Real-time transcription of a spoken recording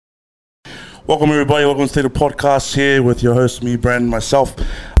Welcome everybody, welcome to the podcast here with your host, me, Brandon, myself.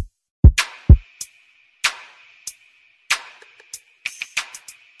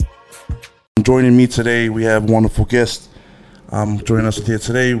 Joining me today, we have a wonderful guest joining us here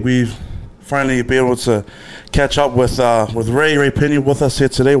today. We've finally been able to catch up with Ray Penny with us here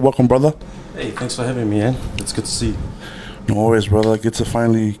today. Welcome, brother. Hey, thanks for having me, man. It's good to see you. No worries, brother. Good to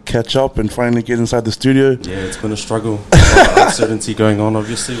finally catch up and finally get inside the studio. Yeah, it's been a struggle. A lot of uncertainty going on,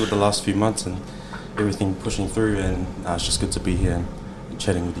 obviously, with the last few months and everything pushing through. And it's just good to be here and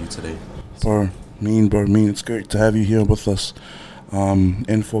chatting with you today. Bro, it's great to have you here with us.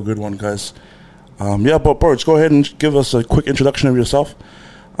 In for a good one, guys. But bro, just go ahead and give us a quick introduction of yourself.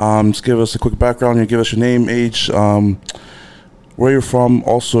 Just give us a quick background. You give us your name, age, where you're from,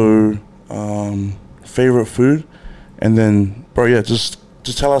 also favorite food, and then, bro, just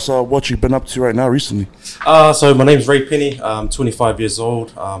tell us what you've been up to right now recently. So my name's Ray Penny. I'm 25 years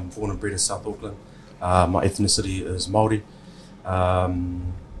old. I'm born and bred in South Auckland. My ethnicity is Māori.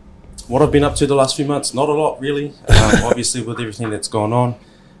 What I've been up to the last few months, not a lot really. Obviously with everything that's gone on,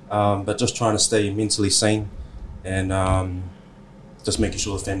 but just trying to stay mentally sane and just making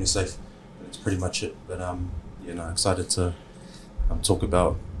sure the family's safe. That's pretty much it. But excited to talk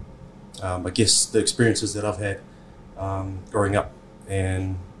about I guess the experiences that I've had growing up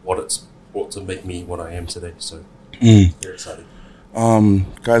and what it's brought to make me what I am today. So very excited.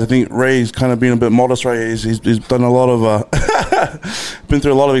 Guys, I think Ray's kind of being a bit modest, right? He's done a lot of been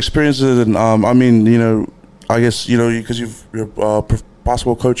through a lot of experiences, and I guess because you're a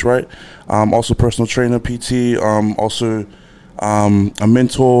basketball coach, right? Also personal trainer, PT, also a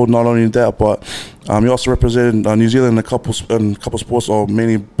mentor. Not only that, but you also represented New Zealand in a couple sports, or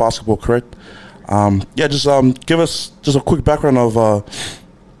mainly basketball, correct? Just give us just a quick background of a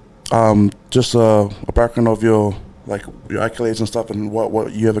background of your accolades and stuff, and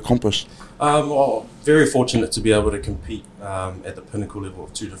what you have accomplished. Well, very fortunate to be able to compete at the pinnacle level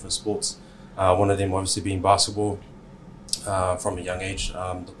of two different sports. One of them obviously being basketball. From a young age,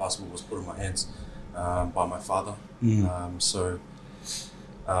 the basketball was put in my hands by my father. So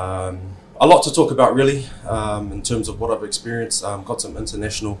a lot to talk about really in terms of what I've experienced. Got some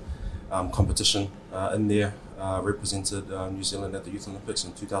international competition in there. Represented New Zealand at the Youth Olympics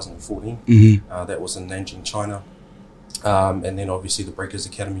in 2014. That was in Nanjing, China. And then obviously the Breakers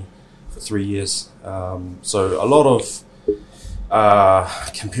Academy for 3 years. So a lot of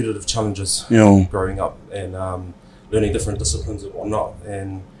competitive challenges growing up and learning different disciplines and whatnot,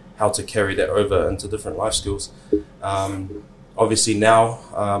 and how to carry that over into different life skills. Obviously now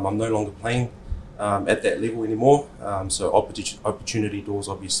I'm no longer playing at that level anymore. So opportunity doors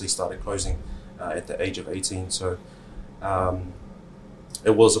obviously started closing at the age of 18. So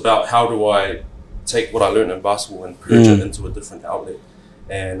it was about how do I take what I learned in basketball and purge it into a different outlet.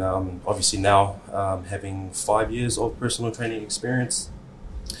 And obviously now having 5 years of personal training experience,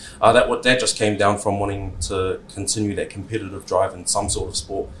 that just came down from wanting to continue that competitive drive in some sort of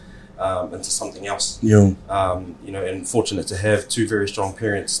sport into something else. And fortunate to have two very strong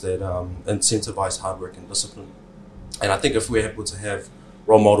parents that incentivize hard work and discipline. And I think if we're able to have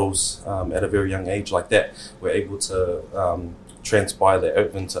role models at a very young age like that, we're able to transpire that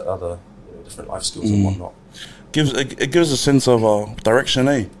over into other different life skills and whatnot. It gives a sense of direction,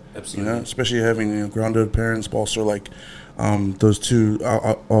 eh? Absolutely. Especially having grounded parents, but also those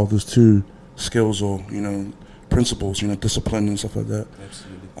two skills or principles, discipline and stuff like that.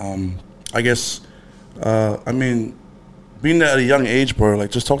 Absolutely. I guess, being at a young age, bro,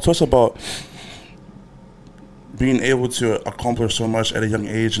 just talk to us about being able to accomplish so much at a young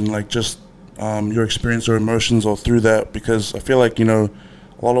age, and your experience or emotions or through that, because I feel like a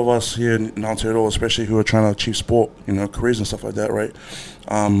lot of us here in Aotearoa, especially who are trying to achieve sport, careers and stuff like that, right?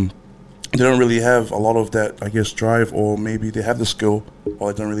 They don't really have a lot of that, I guess, drive, or maybe they have the skill,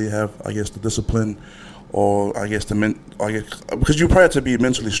 or they don't really have, I guess, the discipline, or I guess because you probably have to be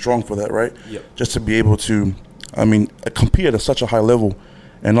mentally strong for that, right? Yep. Just to be able to, compete at such a high level,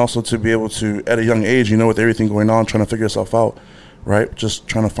 and also to be able to, at a young age, with everything going on, trying to figure yourself out, right? Just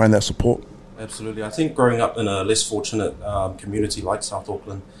trying to find that support. Absolutely. I think growing up in a less fortunate community like South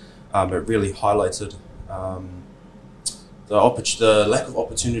Auckland, it really highlighted the lack of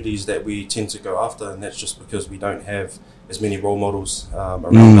opportunities that we tend to go after, and that's just because we don't have as many role models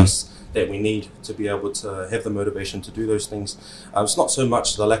around us that we need to be able to have the motivation to do those things. It's not so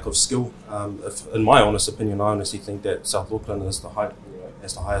much the lack of skill. In my honest opinion, I honestly think that South Auckland is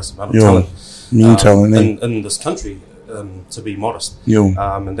has the highest amount of talent in this country. To be modest,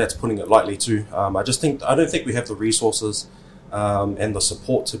 and that's putting it lightly too. I don't think we have the resources and the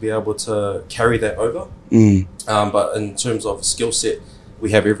support to be able to carry that over. But in terms of skill set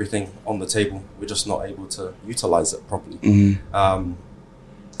we have everything on the table. We're just not able to utilize it properly.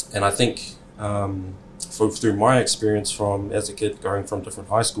 And I think through my experience as a kid going from different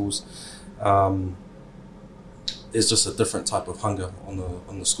high schools, there's just a different type of hunger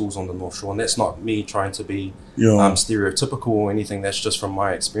on the schools on the North Shore, and that's not me trying to be stereotypical or anything. That's just from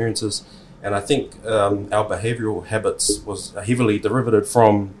my experiences, and I think our behavioural habits was heavily derivative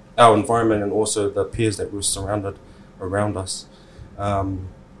from our environment and also the peers that were surrounded around us.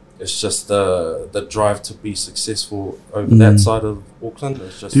 It's just the drive to be successful over that side of Auckland.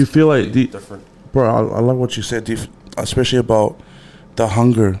 It's just do you feel like different, bro? I love what you said, especially about the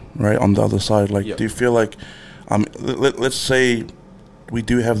hunger, right, on the other side. Like, do you feel like let's say we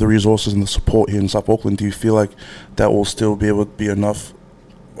do have the resources and the support here in South Auckland. Do you feel like that will still be able to be enough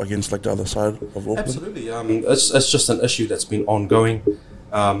against like the other side of Auckland? Absolutely. It's just an issue that's been ongoing.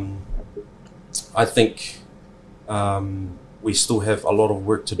 I think we still have a lot of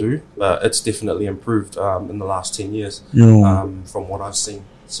work to do, but it's definitely improved in the last 10 years from what I've seen.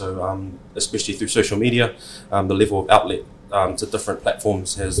 So especially through social media, the level of outlet to different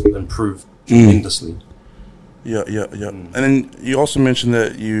platforms has improved tremendously. Yeah. And then you also mentioned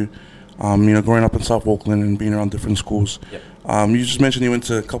that you growing up in South Auckland and being around different schools. You just mentioned you went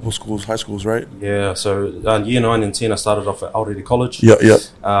to a couple of schools, high schools, right? Yeah, so year 9 and 10 I started off at Aorere College.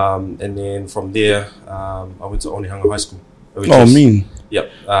 And then from there I went to Onehunga High School. Yep.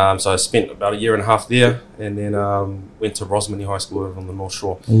 So I spent about a year and a half there, and then went to Rosmini High School over on the North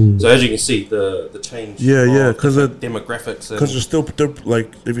Shore. So as you can see, the change. Because the demographics. Because they're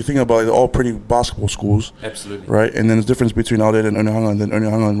like, if you think about it, they're all pretty basketball schools. Absolutely. Right, and then there's a difference between Aorere and Onehunga, and then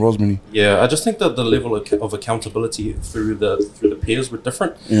Onehunga and Rosmini. Yeah, I just think that the level of accountability through the peers were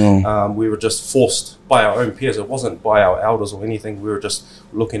different. We were just forced by our own peers. It wasn't by our elders or anything. We were just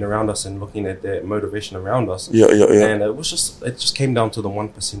looking around us and looking at their motivation around us. And it just came down to the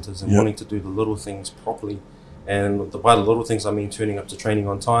 1%ers and wanting to do the little things properly. And by the little things, I mean turning up to training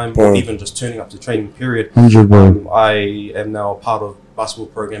on time, or even just turning up to training, period. I am now a part of basketball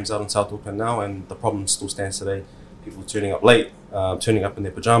programs out in South Auckland now, and the problem still stands today. People turning up late, turning up in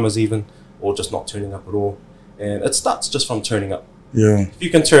their pajamas even, or just not turning up at all. And it starts just from turning up. If you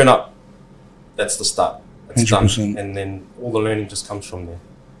can turn up, that's the start. It's 100%. Done. And then all the learning just comes from there.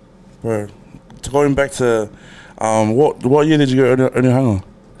 Right. Going back to, what year did you go to Onehunga?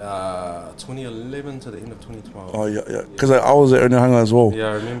 2011 to the end of 2012. Oh, yeah. Because I was at Onehunga as well. Yeah,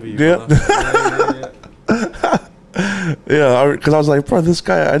 I remember you. Yeah, because I was like, bro, this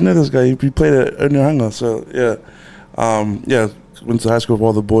guy, I know this guy. He played at Onehunga. So, went to high school with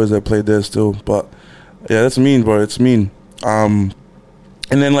all the boys that played there still. But, yeah, that's mean, bro. It's mean. And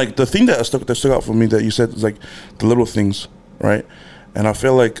then, like, the thing that stuck out for me that you said is, like, the little things, right? And I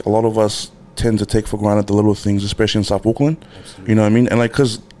feel like a lot of us tend to take for granted the little things, especially in South Auckland. Absolutely. You know what I mean? And, like,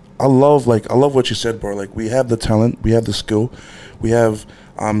 because I love what you said, bro. Like, we have the talent, we have the skill, we have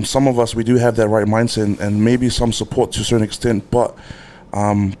some of us, we do have that right mindset and maybe some support to a certain extent, but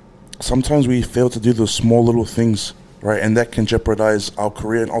sometimes we fail to do those small little things, right? And that can jeopardize our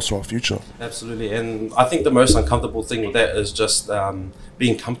career and also our future. Absolutely. And I think the most uncomfortable thing with that is just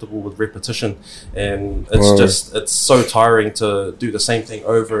being comfortable with repetition. And it's so tiring to do the same thing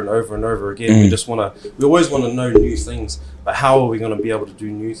over and over and over again. We always want to know new things, but how are we going to be able to do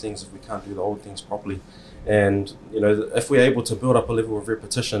new things if we can't do the old things properly? And, if we're able to build up a level of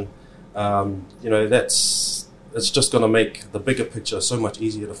repetition, it's just going to make the bigger picture so much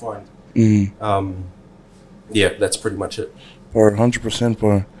easier to find. That's pretty much it. Or 100%,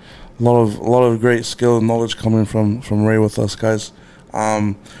 bro. A lot of great skill and knowledge coming from Ray with us, guys.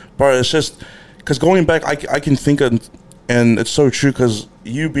 But it's just because going back, I can think and it's so true because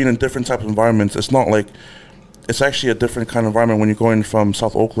you being in different type of environments, it's not like it's actually a different kind of environment when you're going from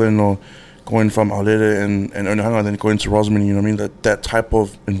South Auckland or going from Aorere and Onehunga and then going to Rosmini. You know what I mean? That type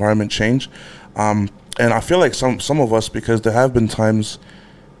of environment change. And I feel like some of us, because there have been times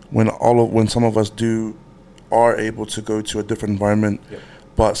when some of us are able to go to a different environment,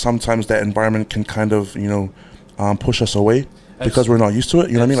 but sometimes that environment can kind of push us away because we're not used to it.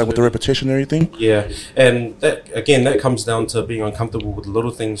 You know what I mean? Like with the repetition and everything. Yeah, and that comes down to being uncomfortable with the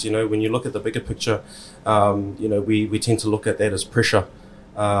little things. When you look at the bigger picture, we tend to look at that as pressure.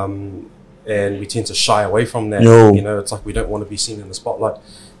 And we tend to shy away from that. It's like we don't want to be seen in the spotlight.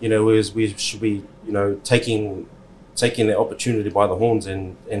 Whereas we should be, taking the opportunity by the horns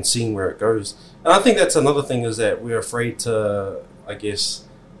and seeing where it goes. And I think that's another thing is that we're afraid to, I guess,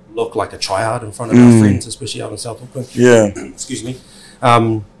 look like a tryout in front of our friends, especially out in South Auckland. Yeah. Excuse me.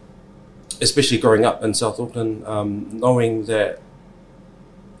 Especially growing up in South Auckland, knowing that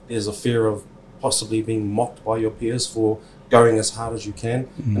there's a fear of possibly being mocked by your peers for going as hard as you can,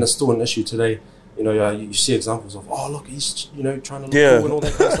 and it's still an issue today. You know, you see examples of, oh look, he's trying to look cool and all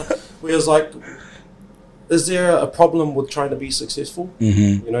that kind of stuff. Whereas like, is there a problem with trying to be successful?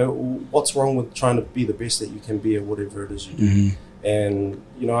 You know, what's wrong with trying to be the best that you can be at whatever it is you do? And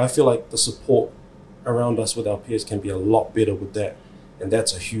I feel like the support around us with our peers can be a lot better with that, and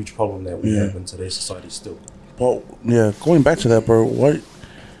that's a huge problem that we have in today's society still. Well, going back to that, bro,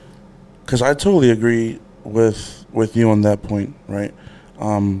 because I totally agree with you on that point, right?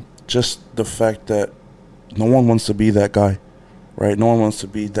 Just the fact that no one wants to be that guy, right? No one wants to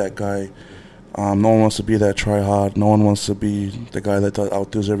be that guy. No one wants to be that try hard. No one wants to be the guy that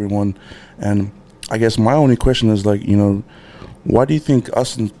outdoes everyone. And I guess my only question is, like, why do you think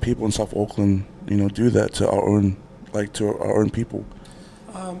us and people in South Auckland, do that to our own people?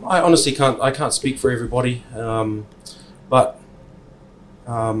 I honestly can't speak for everybody, but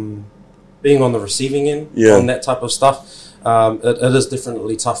being on the receiving end on that type of stuff, it is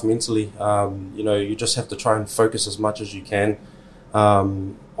definitely tough mentally. You just have to try and focus as much as you can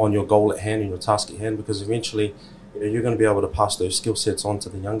on your goal at hand and your task at hand, because eventually, you're going to be able to pass those skill sets on to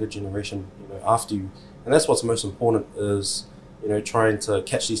the younger generation, after you. And that's what's most important is, trying to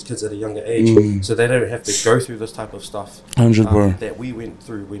catch these kids at a younger age, so they don't have to go through this type of stuff 100, that we went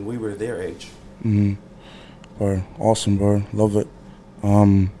through when we were their age. Bro, awesome, bro. Love it.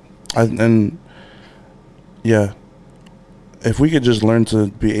 If we could just learn to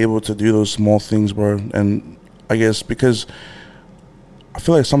be able to do those small things, bro, and I guess because I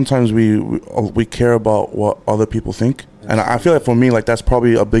feel like sometimes we care about what other people think, and I feel like for me, like, that's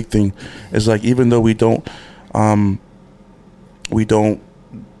probably a big thing. Is like, even though we do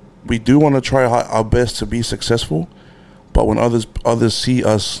want to try our best to be successful, but when others see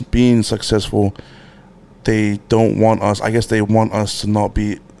us being successful, they don't want us. I guess they want us to not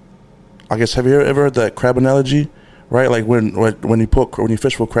be. I guess, have you ever heard that crab analogy? Right, like when you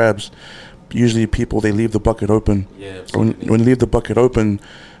fish for crabs, usually people, they leave the bucket open. Yeah. When you leave the bucket open,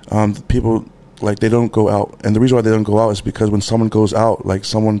 people, like, they don't go out, and the reason why they don't go out is because when someone goes out, like,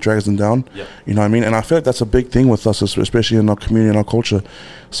 someone drags them down. Yep. You know what I mean? And I feel like that's a big thing with us, especially in our community and our culture.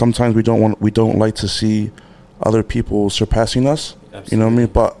 Sometimes we don't like to see other people surpassing us. Absolutely. You know what I mean?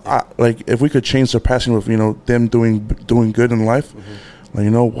 But if we could change surpassing with them doing good in life,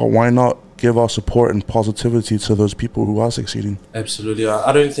 like, why not give our support and positivity to those people who are succeeding? Absolutely.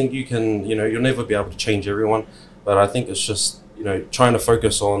 I don't think you can, you'll never be able to change everyone, but I think it's just, trying to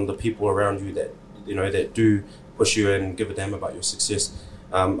focus on the people around you that, that do push you and give a damn about your success.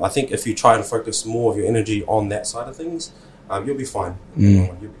 I think if you try and focus more of your energy on that side of things, you'll be fine. You'll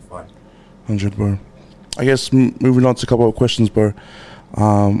be fine. 100, bro. I guess moving on to a couple of questions, bro.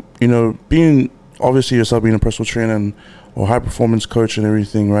 Being, obviously yourself being a personal trainer or high performance coach and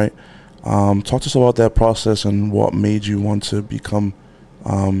everything, right? Talk to us about that process and what made you want to become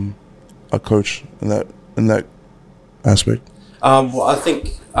a coach in that aspect. Well, I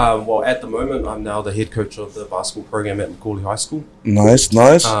think, at the moment, I'm now the head coach of the basketball program at Macaulay High School. Nice.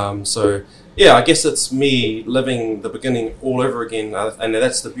 So, yeah, I guess it's me living the beginning all over again, and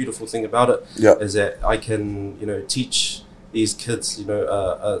that's the beautiful thing about it, is that I can, teach these kids,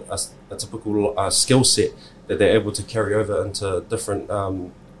 a typical skill set that they're able to carry over into different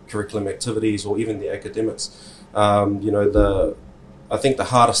curriculum activities or even the academics. I think the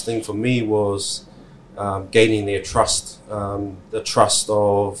hardest thing for me was gaining their trust, the trust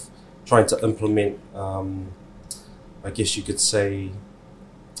of trying to implement, I guess you could say,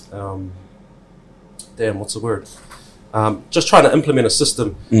 what's the word? Just trying to implement a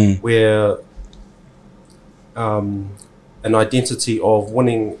system where an identity of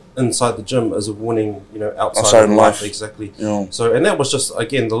winning inside the gym is of winning, outside of life. Exactly. Yeah. So, and that was just,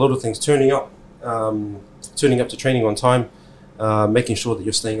 again, the little things: turning up to training on time, making sure that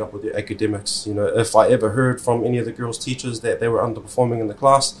you're staying up with your academics. If I ever heard from any of the girls' teachers that they were underperforming in the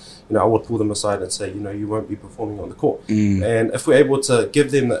class, I would pull them aside and say, you won't be performing on the court. And if we're able to give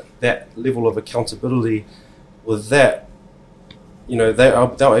them that level of accountability with that,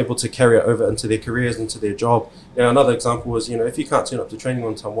 they're able to carry it over into their careers, into their job. Another example is, if you can't turn up to training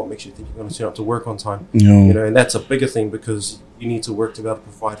on time, what makes you think you're going to turn up to work on time? And that's a bigger thing, because you need to work to be able to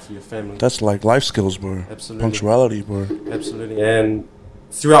provide for your family. That's like life skills, bro. Absolutely. Punctuality, bro. Absolutely. And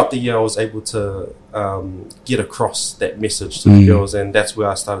throughout the year, I was able to get across that message to the girls, and that's where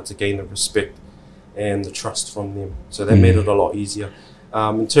I started to gain the respect and the trust from them. So that made it a lot easier.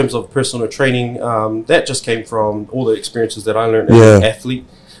 In terms of personal training, that just came from all the experiences that I learned as an athlete,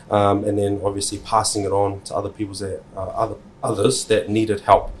 and then obviously passing it on to other people others that needed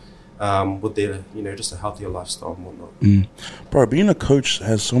help with their, just a healthier lifestyle and whatnot. Bro, being a coach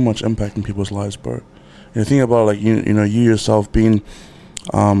has so much impact in people's lives, bro. You think about like you know you yourself being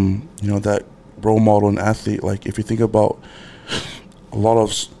you know that role model and athlete. Like if you think about a lot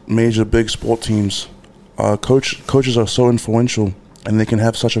of major big sport teams, coaches are so influential and they can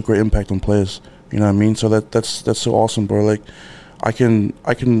have such a great impact on players. You know what I mean? So that's so awesome, bro. Like I can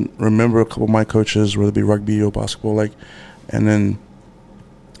remember a couple of my coaches, whether it be rugby or basketball, like, and then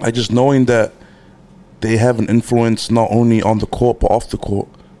I just knowing that they have an influence not only on the court but off the court.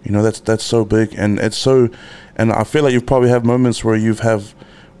 You know, that's so big, and it's so, and I feel like you probably have moments where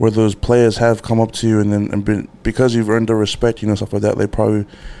where those players have come up to you and been, because you've earned their respect, you know, stuff like that. They probably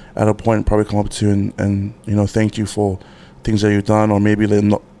at a point probably come up to you and you know thank you for things that you've done, or maybe they're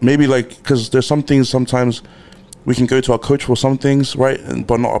not, maybe like, because there's some things sometimes we can go to our coach for some things, right,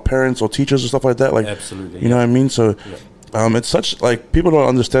 but not our parents or teachers or stuff like that. Like, absolutely, you know what I mean? So, it's such like people don't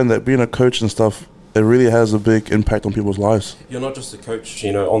understand that being a coach and stuff, it really has a big impact on people's lives. You're not just a coach,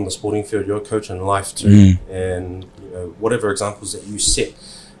 you know, on the sporting field. You're a coach in life too, and you know whatever examples that you set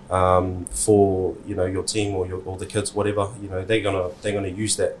for you know your team or the kids, whatever, you know they're gonna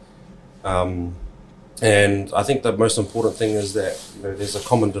use that. And I think the most important thing is that you know there's a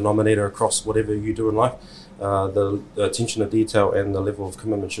common denominator across whatever you do in life. The attention to detail and the level of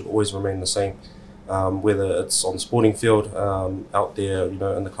commitment should always remain the same, whether it's on the sporting field, out there, you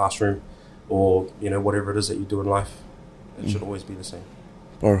know, in the classroom, or you know whatever it is that you do in life. It should always be the same.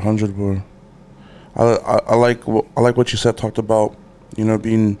 100, bro. I like what you said. Talked about, you know,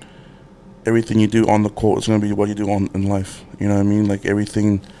 being everything you do on the court is going to be what you do in life. You know what I mean? Like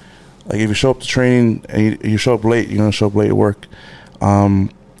everything. Like if you show up to training and you show up late, you're gonna show up late at work.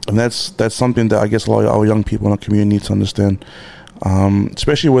 And that's something that I guess a lot of our young people in our community need to understand,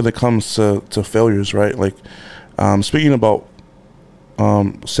 especially when it comes to failures, right? Like speaking about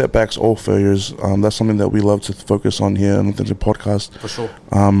setbacks or failures, that's something that we love to focus on here on the podcast. For sure.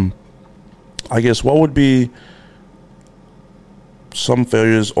 I guess what would be some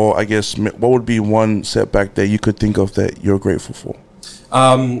failures, or I guess what would be one setback that you could think of that you're grateful for?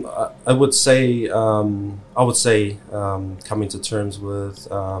 I would say coming to terms with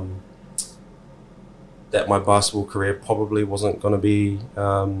that my basketball career probably wasn't going to be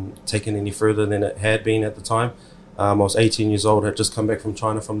taken any further than it had been at the time. I was 18 years old, had just come back from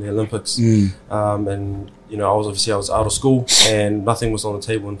China from the Olympics, and you know I was out of school and nothing was on the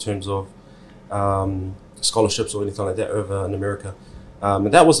table in terms of scholarships or anything like that over in America.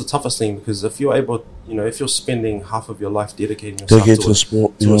 And that was the toughest thing, because if you're able, you know, if you're spending half of your life dedicating yourself to a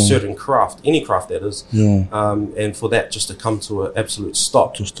sport, to a certain craft, any craft that is, and for that just to come to an absolute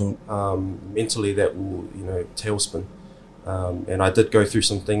stop, mentally that will, you know, tailspin. And I did go through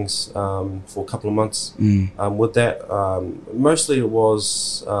some things for a couple of months with that. Mostly it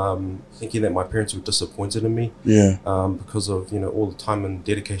was thinking that my parents were disappointed in me, because of, you know, all the time and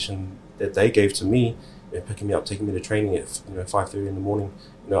dedication that they gave to me. Picking me up, taking me to training at 5:30 in the morning.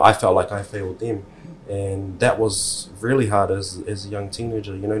 You know, I felt like I failed them, and that was really hard as a young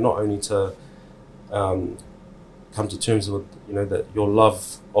teenager. You know, not only to come to terms with, you know, that your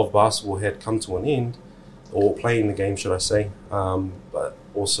love of basketball had come to an end, or playing the game, should I say, but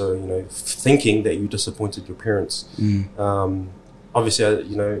also, you know, thinking that you disappointed your parents. Obviously,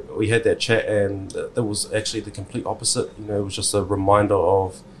 you know, we had that chat, and that was actually the complete opposite. You know, it was just a reminder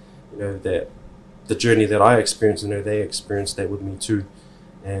of, you know, that the journey that I experienced, you know, they experienced that with me too,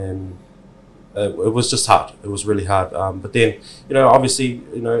 and it was just hard. It was really hard. But then, you know, obviously,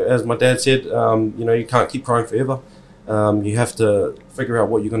 you know, as my dad said, you know, you can't keep crying forever. You have to figure out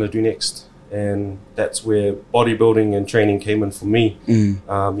what you're going to do next, and that's where bodybuilding and training came in for me. You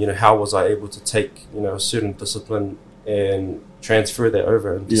know, how was I able to take, you know, a certain discipline and transfer that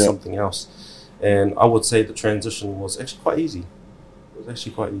over into something else? And I would say the transition was actually quite easy. It was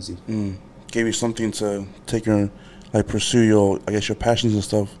actually quite easy. Gave you something to take your, like, pursue your, I guess, your passions and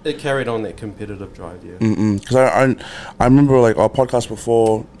stuff. It carried on that competitive drive, Because I remember, like, our podcast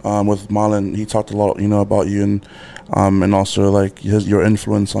before with Marlon, he talked a lot, you know, about you and also like your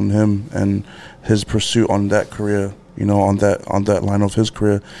influence on him and his pursuit on that career, you know, on that line of his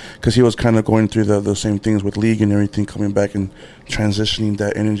career, because he was kind of going through the same things with league and everything, coming back and transitioning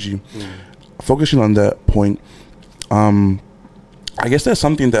that energy, focusing on that point. I guess that's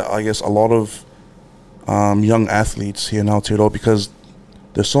something that I guess a lot of young athletes here in Aotearoa, because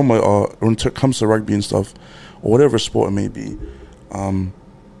there's so much when it comes to rugby and stuff, or whatever sport it may be,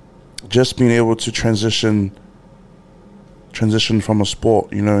 just being able to transition from a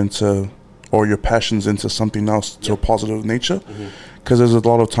sport, you know, into, or your passions into something else, to a positive nature, because there's a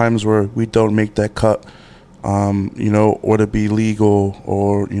lot of times where we don't make that cut, you know, whether it be legal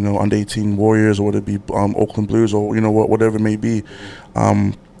or you know, under 18 Warriors, or whether it be Oakland Blues, or you know, whatever it may be.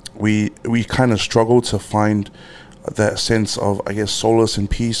 we kind of struggle to find that sense of, I guess, solace and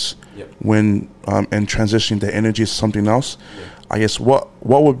peace when and transitioning the energy to something else. I guess what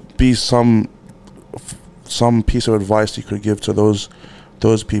would be some piece of advice you could give to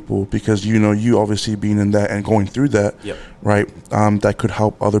those people, because you obviously being in that and going through that, right? That could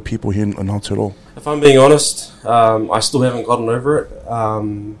help other people here in Aotearoa. If I'm being honest, I still haven't gotten over it,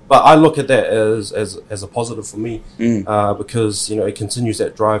 but I look at that as a positive for me, because it continues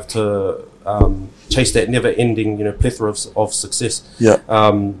that drive to chase that never-ending plethora of success.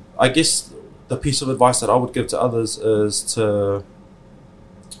 I guess the piece of advice that I would give to others is to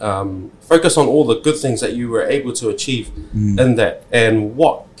focus on all the good things that you were able to achieve in that, and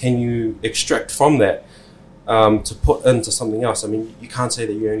what can you extract from that to put into something else. I mean, you can't say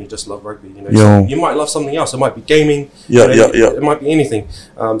that you only just love rugby. So you might love something else. It might be gaming. It might be anything.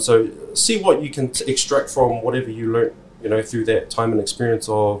 So see what you can extract from whatever you learnt, through that time and experience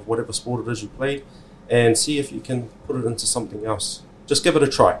of whatever sport it is you played, and see if you can put it into something else. Just give it a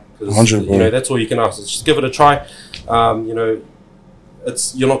try, because that's all you can ask. Just give it a try.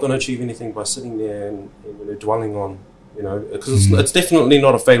 You're not going to achieve anything by sitting there and dwelling on, because it's definitely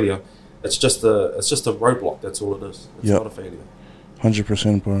not a failure. It's just a roadblock. That's all it is. It's not a failure.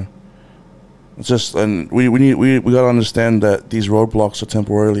 100%, bro. It's just, and we gotta understand that these roadblocks are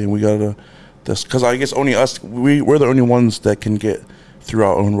temporarily, and we gotta, because I guess only us, we're the only ones that can get through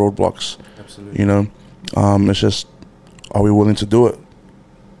our own roadblocks. Absolutely. It's just, are we willing to do it?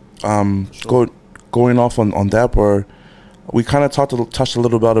 Sure. Going off on that, bro. We kind of touched a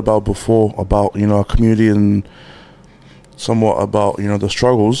little bit about before about our community and somewhat about the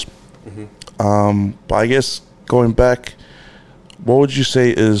struggles. But I guess going back, what would you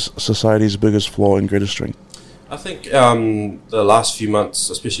say is society's biggest flaw and greatest strength? I think the last few months,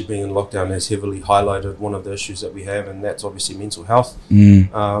 especially being in lockdown, has heavily highlighted one of the issues that we have, and that's obviously mental health.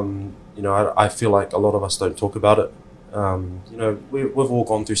 I feel like a lot of us don't talk about it. We've all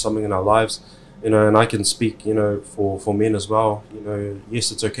gone through something in our lives, and I can speak, for men as well.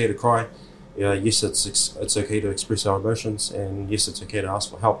 Yes, it's okay to cry. Yes, it's okay to express our emotions, and yes, it's okay to ask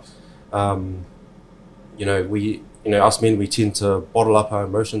for help. Us men, we tend to bottle up our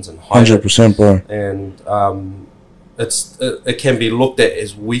emotions and hide 100%, bro. And it can be looked at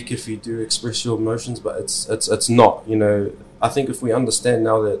as weak if you do express your emotions, but it's not. I think if we understand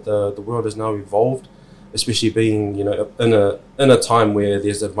now that the world has now evolved, especially being in a time where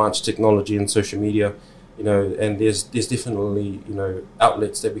there's advanced technology and social media, and there's definitely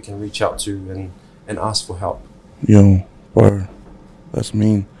outlets that we can reach out to and ask for help. Bro, that's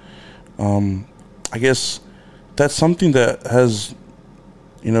mean. I guess that's something that has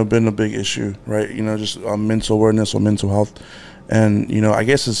been a big issue, right? Just mental awareness or mental health, and I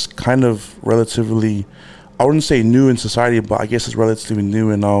guess it's kind of relatively, I wouldn't say new in society, but I guess it's relatively new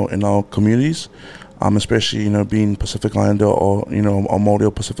in our communities, especially being Pacific Islander or or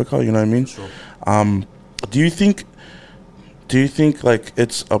Māori Pacifica. You know what I mean? Sure. Do you think like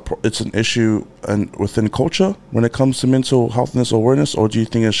it's an issue and within culture when it comes to mental healthness or awareness, or do you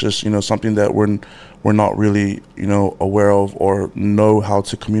think it's just something that we're not really aware of or know how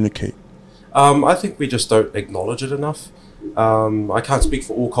to communicate? I think we just don't acknowledge it enough. I can't speak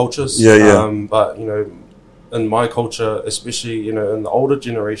for all cultures. But in my culture, especially in the older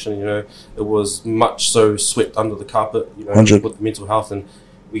generation, it was much so swept under the carpet. With mental health, and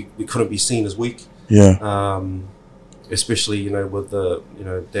we couldn't be seen as weak. Especially with the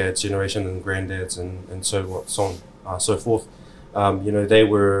dad's generation and granddads and so forth. They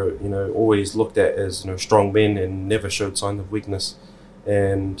were always looked at as strong men and never showed signs of weakness.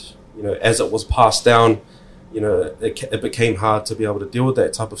 And as it was passed down, it became hard to be able to deal with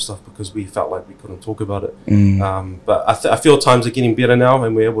that type of stuff because we felt like we couldn't talk about it. But I feel times are getting better now,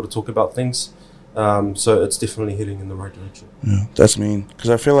 and we're able to talk about things. So it's definitely heading in the right direction. Yeah, that's mean, because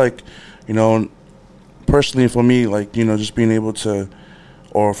I feel like personally for me, like just being able to,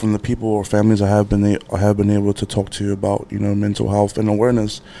 or from the people or families I have been able to talk to about mental health and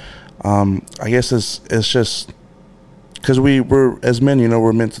awareness, I guess it's just because we're as men,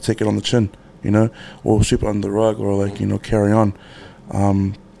 we're meant to take it on the chin, or sweep it under the rug, or like carry on,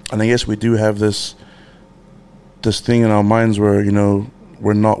 and I guess we do have this thing in our minds where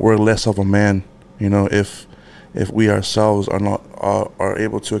we're less of a man, if we ourselves are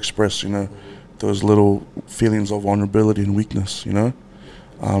able to express those little feelings of vulnerability and weakness.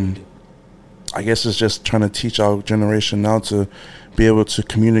 I guess it's just trying to teach our generation now to be able to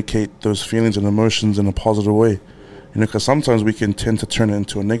communicate those feelings and emotions in a positive way, because sometimes we can tend to turn it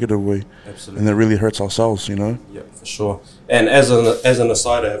into a negative way. Absolutely. And it really hurts ourselves. Yeah, for sure. And as an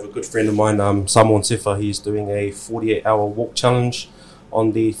aside, I have a good friend of mine, Samoan Sefa. He's doing a 48-hour walk challenge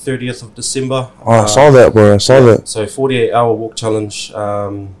on the 30th of December. I saw that, bro. I saw that. So 48-hour walk challenge.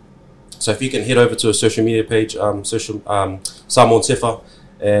 So if you can head over to a social media page, Simon Sefa,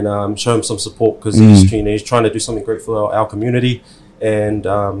 and show him some support, because he's trying to do something great for our community, and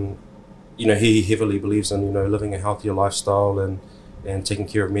he heavily believes in living a healthier lifestyle and taking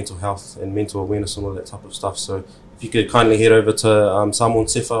care of mental health and mental awareness and all that type of stuff. So if you could kindly head over to Simon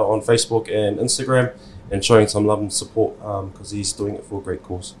Sefa on Facebook and Instagram and showing some love and support, because he's doing it for a great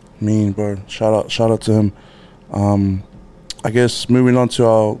cause. Bro. Shout out to him. I guess moving on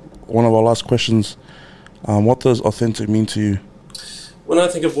to one of our last questions. What does authentic mean to you? When I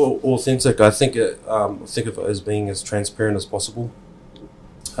think of authentic, I think of it as being as transparent as possible,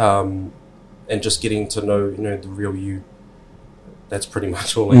 and just getting to know the real you. That's pretty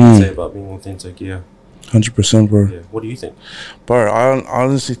much all I can say about being authentic. Yeah, 100%, bro. Yeah. What do you think? Bro, I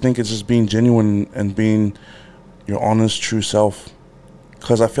honestly think it's just being genuine and being your honest, true self.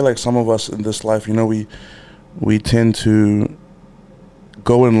 Because I feel like some of us in this life, we tend to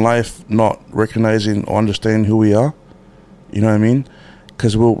go in life not recognizing or understanding who we are. You know what I mean?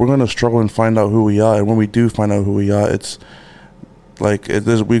 Because we're going to struggle and find out who we are. And when we do find out who we are, it's like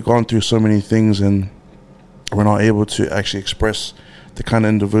we've gone through so many things, and we're not able to actually express the kind of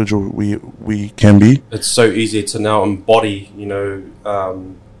individual we can be. It's so easy to now embody,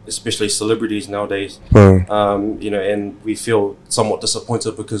 especially celebrities nowadays. And we feel somewhat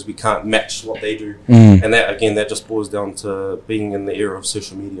disappointed because we can't match what they do. And that just boils down to being in the era of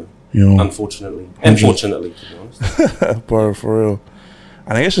social media, unfortunately. And fortunately, to be honest. Bro, for real.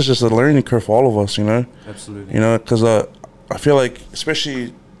 And I guess it's just a learning curve for all of us, Absolutely. Because I feel like,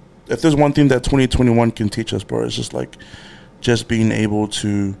 especially if there's one thing that 2021 can teach us, bro, it's just like just being able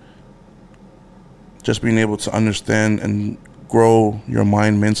to understand and grow your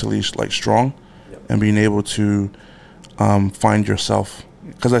mind mentally strong, and being able to find yourself,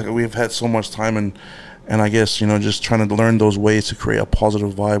 because we've had so much time and I guess just trying to learn those ways to create a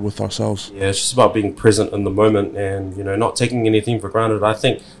positive vibe with ourselves. Yeah, it's just about being present in the moment and not taking anything for granted. I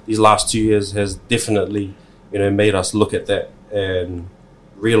think these last 2 years has definitely made us look at that and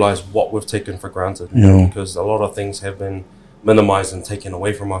realize what we've taken for granted, because a lot of things have been minimized and taken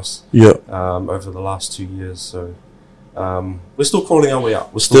away from us over the last 2 years. So we're still crawling our way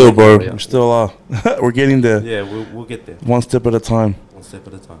up. We still are. We're getting there. Yeah, we'll get there. One step at a time.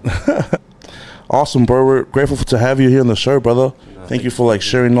 Awesome, bro. We're grateful to have you here on the show, brother. Thank you for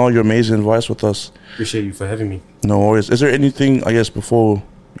sharing all your amazing advice with us. Appreciate you for having me. No worries. Is there anything, I guess, before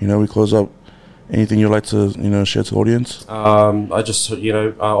we close up, anything you'd like to share to the audience? I just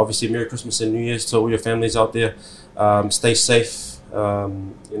obviously Merry Christmas and New Year's to all your families out there. Stay safe,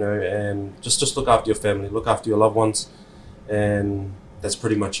 and just look after your family, look after your loved ones, and that's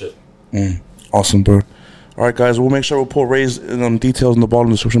pretty much it. Awesome, bro. All right, guys, we'll make sure we'll put Ray's details in the bottom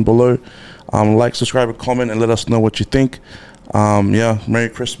of the description below. Like, subscribe, and comment, and let us know what you think. Merry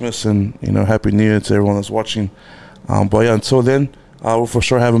Christmas and Happy New Year to everyone that's watching. Until then, we'll for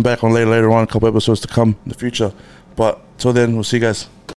sure have him back on later on, a couple episodes to come in the future. But till then, we'll see you guys.